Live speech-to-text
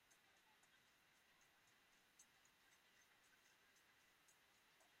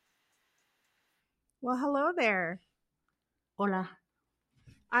Well, hello there. Hola,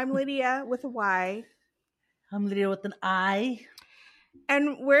 I'm Lydia with a Y, I'm Lydia with an I.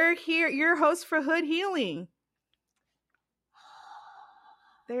 and we're here, your host for Hood Healing.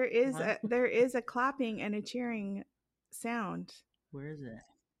 What? There is a clapping and a cheering sound. Where is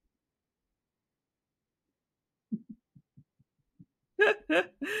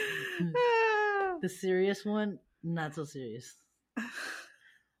it? The serious one? Not so serious.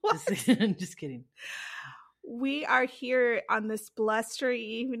 What? Just kidding. We are here on this blustery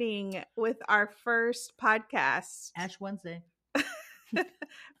evening with our first podcast. Ash Wednesday.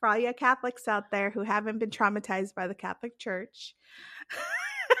 For all you Catholics out there who haven't been traumatized by the Catholic Church.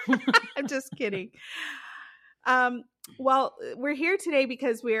 I'm just kidding. Well, we're here today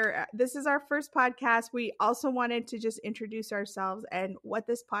because this is our first podcast. We also wanted to just introduce ourselves and what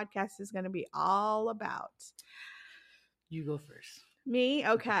this podcast is going to be all about. You go first. Me?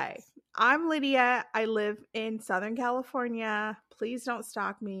 Okay. I'm Lydia. I live in Southern California. Please don't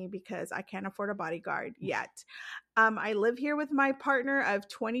stalk me because I can't afford a bodyguard yet. I live here with my partner of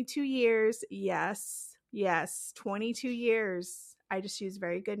 22 years. Yes, 22 years. I just use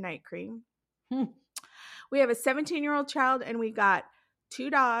very good night cream. We have a 17-year-old child, and we got 2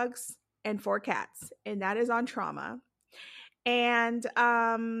 dogs and 4 cats, and that is on trauma. And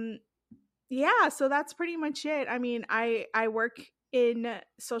yeah, so that's pretty much it. I mean, I work in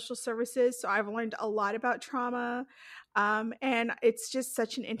social services, so I've learned a lot about trauma. And it's just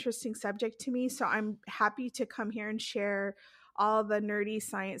such an interesting subject to me. So I'm happy to come here and share all the nerdy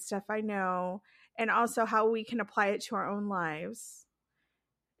science stuff I know, and also how we can apply it to our own lives.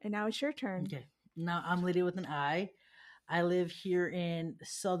 And now it's your turn. Okay. Now I'm Lydia with an I. I live here in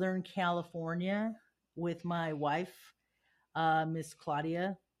Southern California with my wife, Miss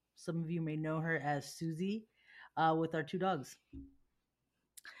Claudia. Some of you may know her as Susie, with our 2 dogs.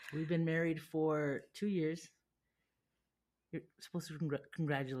 We've been married for 2 years. You're supposed to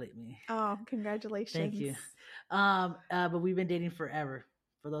congratulate me. Oh, congratulations. Thank you. But we've been dating forever.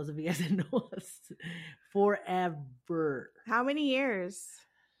 For those of you guys that know us, forever. How many years?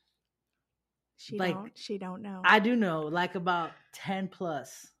 She Like, don't know. I do know, like about 10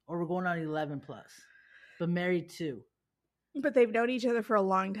 plus, or we're going on 11 plus, but married 2. But they've known each other for a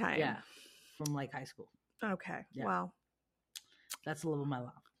long time. Yeah, from like high school. Okay. Yeah. Wow. That's the love of my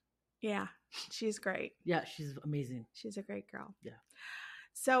life. Yeah, she's great. Yeah, she's amazing. She's a great girl. Yeah.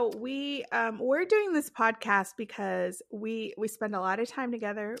 So we're doing this podcast because we spend a lot of time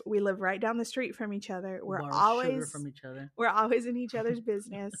together. We live right down the street from each other. We're Borrow always sugar from each other. We're always in each other's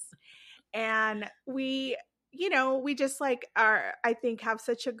business. And we just like I think have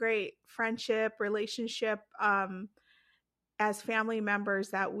such a great friendship, relationship as family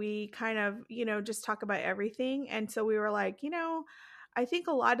members that we kind of, just talk about everything. And so we were like, I think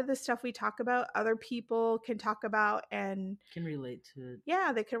a lot of the stuff we talk about, other people can talk about and can relate to it.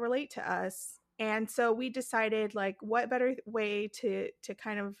 Yeah, they can relate to us. And so we decided, like, what better way to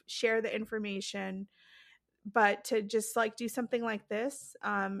kind of share the information, but to just like do something like this.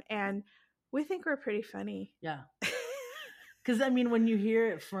 And we think we're pretty funny. Yeah. Because I mean, when you hear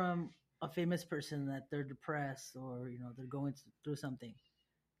it from a famous person that they're depressed or they're going through something,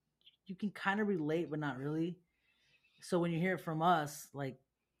 you can kind of relate, but not really. So when you hear it from us, like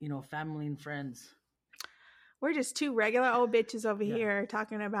family and friends, we're just 2 regular old bitches over here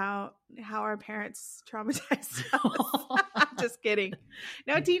talking about how our parents traumatized us. I'm just kidding.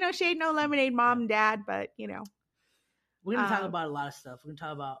 No tea, no shade, no lemonade, mom and dad, but we're gonna talk about a lot of stuff. We're gonna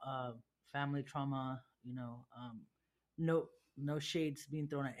talk about family trauma. No shades being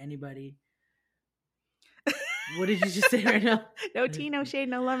thrown at anybody. What did you just say right now? No tea, no shade,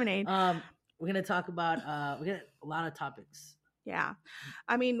 no lemonade. We're gonna talk about we got a lot of topics. Yeah,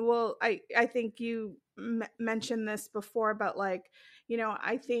 I mean, well, I think you mentioned this before, but like,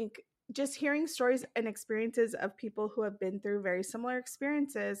 I think just hearing stories and experiences of people who have been through very similar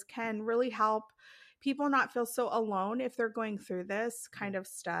experiences can really help people not feel so alone if they're going through this kind of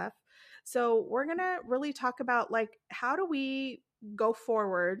stuff. So we're gonna really talk about, like, how do we go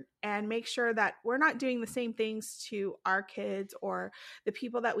forward and make sure that we're not doing the same things to our kids or the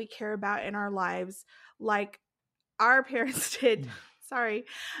people that we care about in our lives like our parents did. Sorry.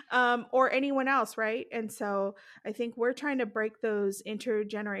 Or anyone else, right? And so I think we're trying to break those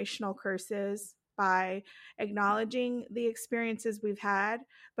intergenerational curses by acknowledging the experiences we've had,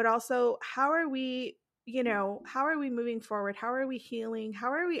 but also how are we moving forward? How are we healing?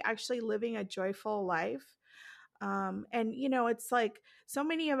 How are we actually living a joyful life? And it's like so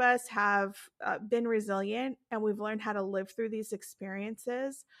many of us have been resilient and we've learned how to live through these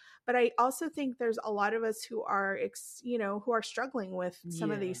experiences. But I also think there's a lot of us who are, who are struggling with some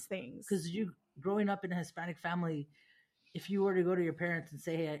of these things. Because growing up in a Hispanic family, if you were to go to your parents and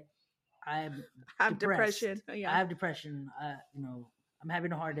say, "Hey, I'm Have depressed. depression. I Yeah. have depression. I'm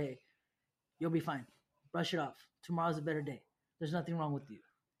having a hard day," you'll be fine. Brush it off. Tomorrow's a better day. There's nothing wrong with you.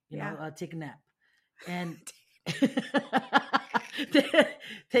 Yeah. Take a nap, and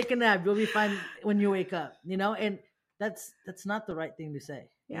take a nap. You'll be fine when you wake up. And that's not the right thing to say.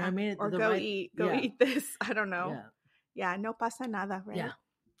 You know what Yeah. I mean? Or The go right, eat. Go yeah, eat this. I don't know. yeah, Yeah. No pasa nada, right? yeah,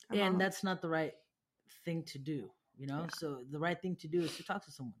 I'm and all, that's not the right thing to do. yeah. So the right thing to do is to talk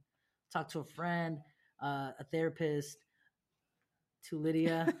to someone, talk to a friend, a therapist, to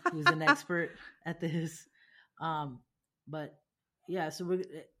Lydia, who's an expert at this. But yeah, so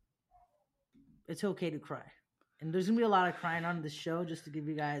it's okay to cry, and there's gonna be a lot of crying on this show. Just to give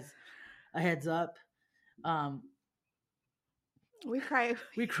you guys a heads up, um, We cry.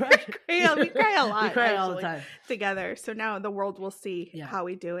 we cry. We cry a lot. We cry actually, all the time together. So now the world will see how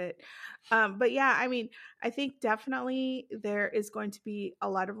we do it. But yeah, I mean, I think definitely there is going to be a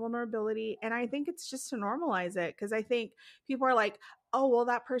lot of vulnerability, and I think it's just to normalize it, because I think people are like, "Oh, well,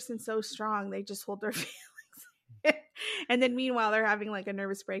 that person's so strong; they just hold their feelings." And then meanwhile, they're having like a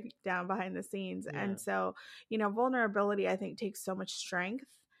nervous breakdown behind the scenes. Yeah. And so, vulnerability, I think, takes so much strength,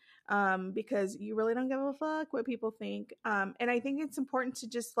 because you really don't give a fuck what people think. And I think it's important to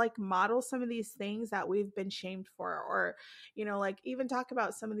just like model some of these things that we've been shamed for, or, like even talk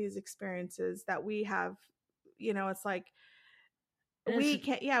about some of these experiences that we have. It's like, we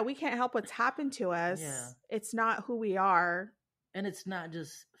can't help what's happened to us. Yeah. It's not who we are. And it's not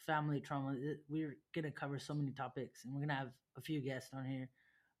just family trauma. We're going to cover so many topics, and we're going to have a few guests on here,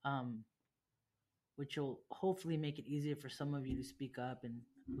 which will hopefully make it easier for some of you to speak up and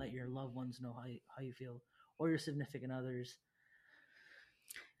let your loved ones know how you feel, or your significant others.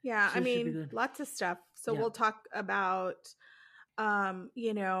 Yeah, so I mean, lots of stuff. So we'll talk about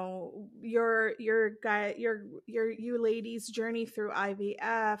you ladies' journey through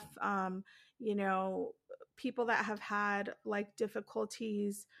IVF, people that have had like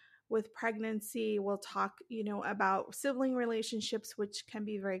difficulties with pregnancy. We'll talk, about sibling relationships, which can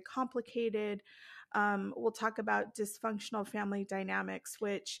be very complicated. We'll talk about dysfunctional family dynamics,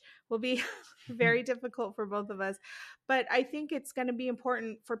 which will be very difficult for both of us. But I think it's going to be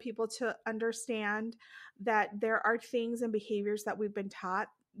important for people to understand that there are things and behaviors that we've been taught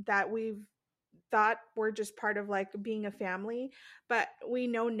that we've thought were just part of like being a family. But we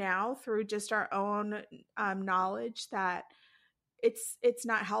know now through just our own knowledge that it's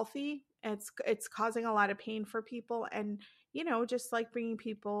not healthy. It's causing a lot of pain for people, and just like bringing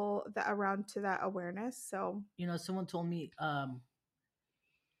people around to that awareness. So someone told me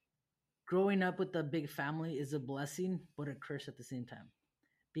growing up with a big family is a blessing but a curse at the same time,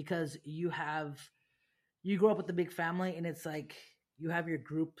 because you grow up with a big family, and it's like you have your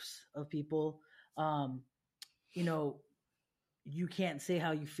groups of people. You can't say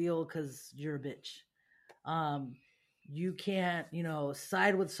how you feel because you're a bitch. You can't,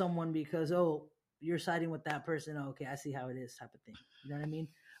 side with someone because, oh, you're siding with that person. Oh, okay, I see how it is, type of thing. You know what I mean?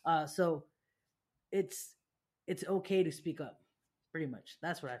 So it's okay to speak up, pretty much.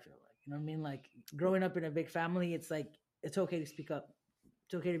 That's what I feel like. You know what I mean? Like growing up in a big family, it's like it's okay to speak up.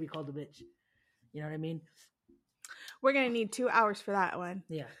 It's okay to be called a bitch. You know what I mean? We're gonna need 2 hours for that one.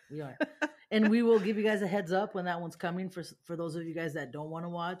 Yeah, we are. And we will give you guys a heads up when that one's coming for those of you guys that don't want to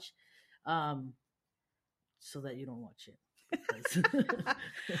watch. So that you don't watch it.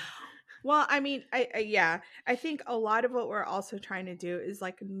 Well, I mean, I think a lot of what we're also trying to do is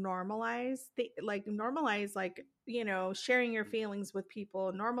like normalize sharing your feelings with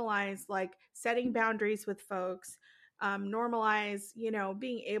people, normalize like setting boundaries with folks, normalize,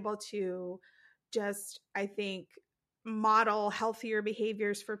 being able to just, I think, model healthier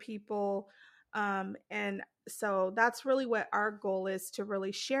behaviors for people. And so that's really what our goal is, to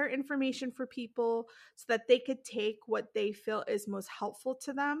really share information for people so that they could take what they feel is most helpful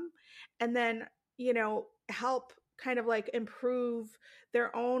to them, and then, help kind of like improve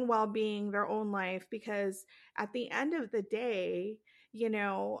their own well-being, their own life. Because at the end of the day,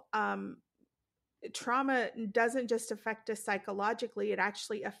 trauma doesn't just affect us psychologically, it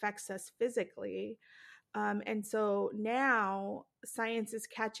actually affects us physically. And so now science is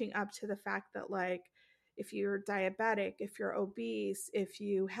catching up to the fact that, like, if you're diabetic, if you're obese, if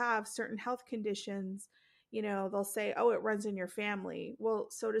you have certain health conditions, they'll say, oh, it runs in your family. Well,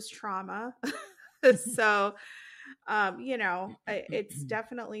 so does trauma. So, it's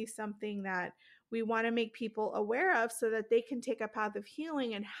definitely something that we want to make people aware of so that they can take a path of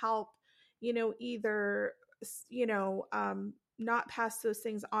healing and help, either, not pass those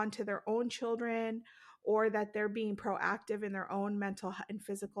things on to their own children, or that they're being proactive in their own mental and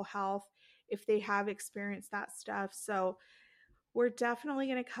physical health. if they have experienced that stuff. So we're definitely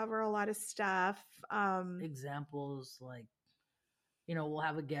going to cover a lot of stuff. Examples like, we'll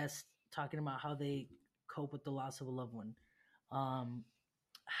have a guest talking about how they cope with the loss of a loved one.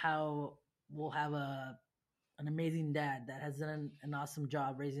 How we'll have an amazing dad that has done an awesome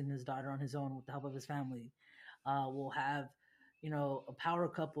job raising his daughter on his own with the help of his family. We'll have, a power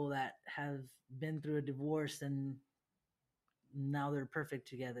couple that have been through a divorce and now they're perfect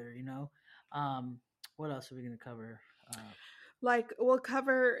together. What else are we going to cover? Like we'll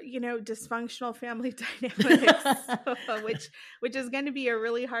cover, dysfunctional family dynamics, which is going to be a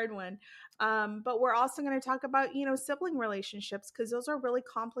really hard one. But we're also going to talk about, sibling relationships, because those are really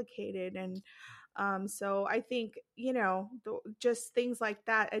complicated. And so I think, just things like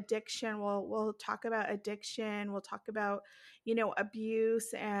that, addiction, we'll talk about addiction. We'll talk about,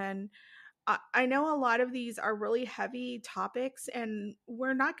 abuse. And I know a lot of these are really heavy topics, and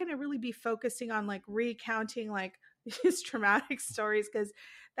we're not going to really be focusing on like recounting like these traumatic stories, because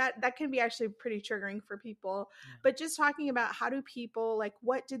that can be actually pretty triggering for people. Yeah. But just talking about how do people, like,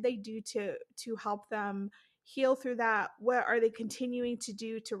 what did they do to help them heal through that? What are they continuing to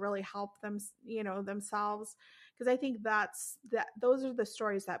do to really help them, themselves? Because I think those are the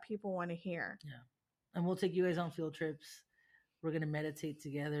stories that people want to hear. Yeah. And we'll take you guys on field trips. We're going to meditate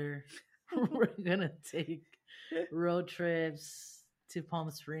together. We're going to take road trips to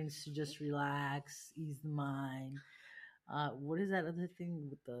Palm Springs to just relax, ease the mind. What is that other thing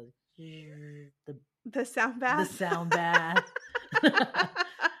with the sound bath? The sound bath.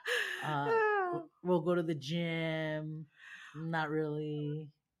 We'll go to the gym. Not really.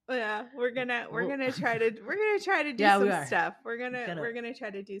 Yeah, we're gonna try to do some stuff. We're gonna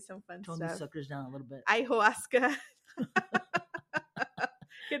try to do some fun stuff. Tone these suckers down a little bit. Ayahuasca.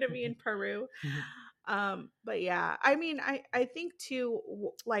 Gonna be in Peru. But yeah, I mean, I think too,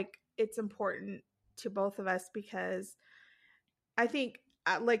 like, it's important to both of us, because I think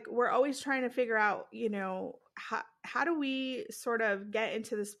like we're always trying to figure out, how do we sort of get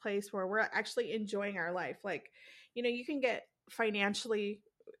into this place where we're actually enjoying our life? Like, you can get financially,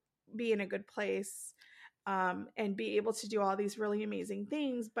 be in a good place, and be able to do all these really amazing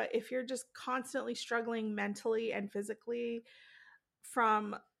things. But if you're just constantly struggling mentally and physically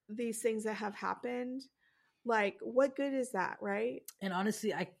from these things that have happened, like, what good is that, right? And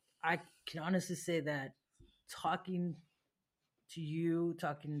honestly, I can honestly say that talking to you,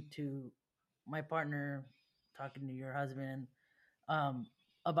 talking to my partner, talking to your husband,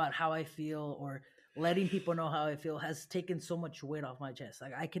 about how I feel, or letting people know how I feel, has taken so much weight off my chest.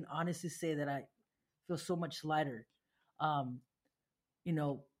 Like, I can honestly say that I feel so much lighter.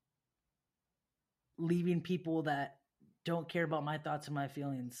 Leaving people that don't care about my thoughts and my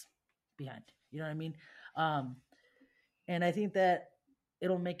feelings behind. You know what I mean? And I think that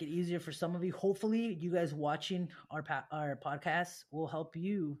it'll make it easier for some of you. Hopefully, you guys watching our podcast will help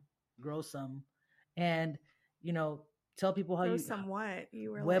you grow some, and tell people how grow you some what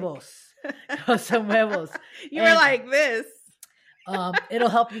you were huevos, like. grow some huevos. You were like this. It'll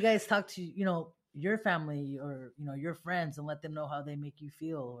help you guys talk to your family, or your friends, and let them know how they make you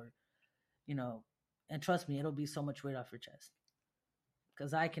feel, or and trust me, it'll be so much weight off your chest.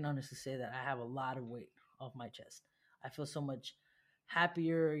 Because I can honestly say that I have a lot of weight off my chest. I feel so much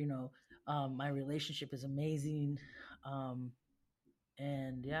happier. My relationship is amazing.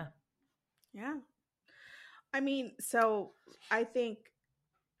 And yeah. I mean, so I think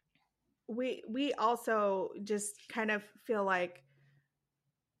we also just kind of feel like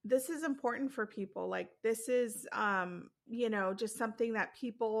this is important for people. Like, this is, just something that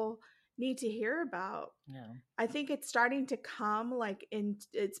people need to hear about. Yeah. I think it's starting to come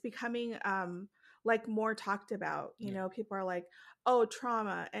it's becoming like more talked about. People are like, oh,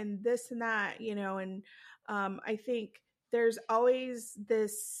 trauma and this and that, and I think there's always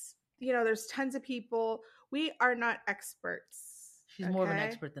this, there's tons of people. We are not experts. She's more of an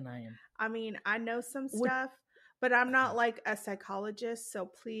expert than I am. I mean, I know some stuff, but I'm not like a psychologist. So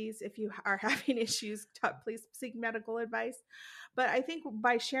please, if you are having issues, please seek medical advice. But I think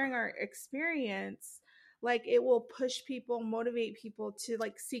by sharing our experience, like, it will push people, motivate people to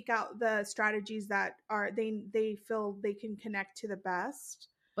like seek out the strategies that are they feel they can connect to the best.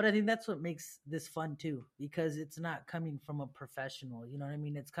 But I think that's what makes this fun too, because it's not coming from a professional. You know what I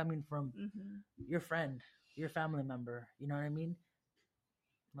mean? It's coming from your friend, your family member. You know what I mean?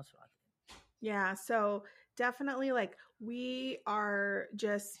 That's what I think. Yeah. So definitely, like, we are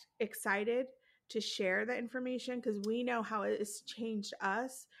just excited to share the information, because we know how it has changed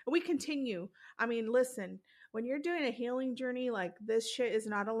us, and we continue. I mean, listen, when you're doing a healing journey, like, this shit is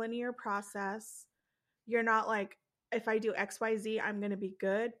not a linear process. You're not like if I do XYZ, I'm going to be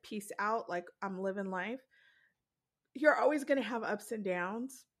good. Peace out. Like I'm living life. You're always going to have ups and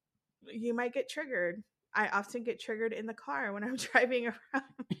downs. You might get triggered. I often get triggered in the car when I'm driving around.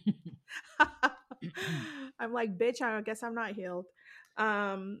 I'm like, bitch, I guess I'm not healed.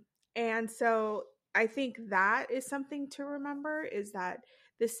 And so I think that is something to remember, is that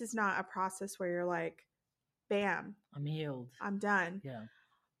this is not a process where you're like, bam, I'm healed. I'm done. Yeah.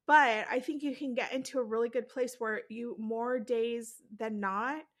 But I think you can get into a really good place where you, more days than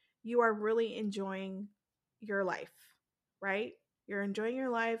not, you are really enjoying your life, right? You're enjoying your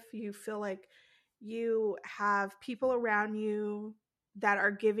life. You feel like you have people around you that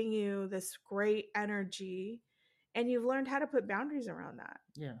are giving you this great energy, and you've learned how to put boundaries around that.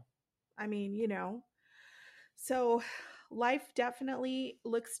 Yeah. I mean, so life definitely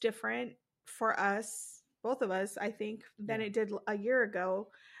looks different for us, both of us, I think, than it did a year ago.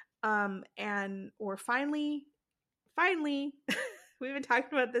 And we're finally, we've been talking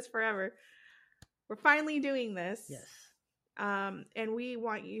about this forever. We're finally doing this. Yes. And we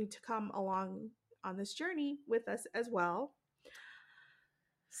want you to come along on this journey with us as well.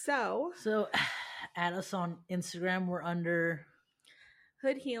 So add us on Instagram. We're under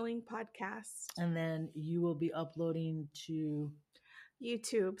Hood Healing Podcast. And then you will be uploading to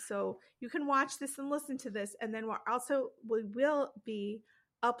YouTube. So you can watch this and listen to this. And then we will be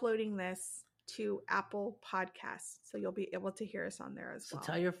uploading this to Apple Podcasts. So you'll be able to hear us on there as well. So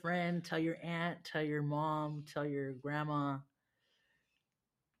tell your friend, tell your aunt, tell your mom, tell your grandma,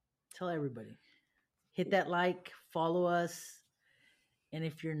 tell everybody. Hit that like, follow us. And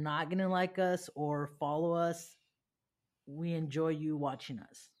if you're not going to like us or follow us, we enjoy you watching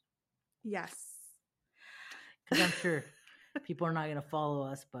us. Yes. Because I'm sure people are not going to follow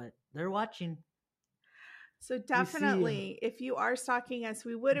us, but they're watching. So definitely, if you are stalking us,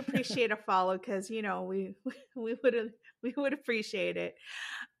 we would appreciate a follow, because we would appreciate it.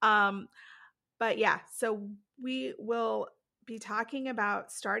 But yeah, so we will be talking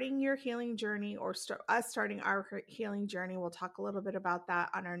about starting your healing journey, or us starting our healing journey. We'll talk a little bit about that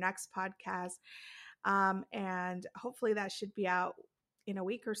on our next podcast. And hopefully that should be out in a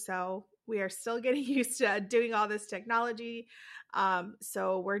week or so. We are still getting used to doing all this technology.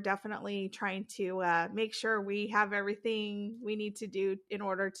 So we're definitely trying to make sure we have everything we need to do in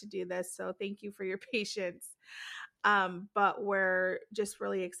order to do this. So thank you for your patience. But we're just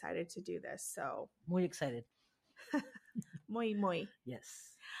really excited to do this. So muy excited. Muy.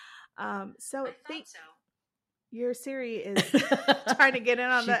 Yes. So your Siri is trying to get in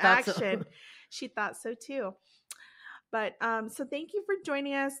on the action. So. She thought so too. But so thank you for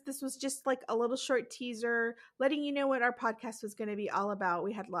joining us. This was just like a little short teaser, letting you know what our podcast was going to be all about.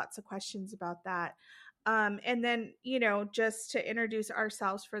 We had lots of questions about that. And then, just to introduce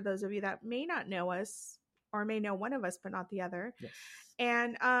ourselves for those of you that may not know us, or may know one of us, but not the other. Yes.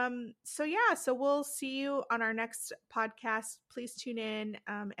 And so we'll see you on our next podcast. Please tune in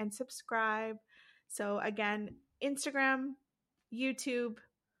and subscribe. So again, Instagram, YouTube,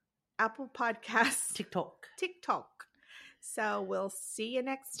 Apple Podcasts, TikTok. So we'll see you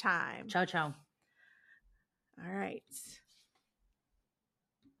next time. Ciao, ciao. All right.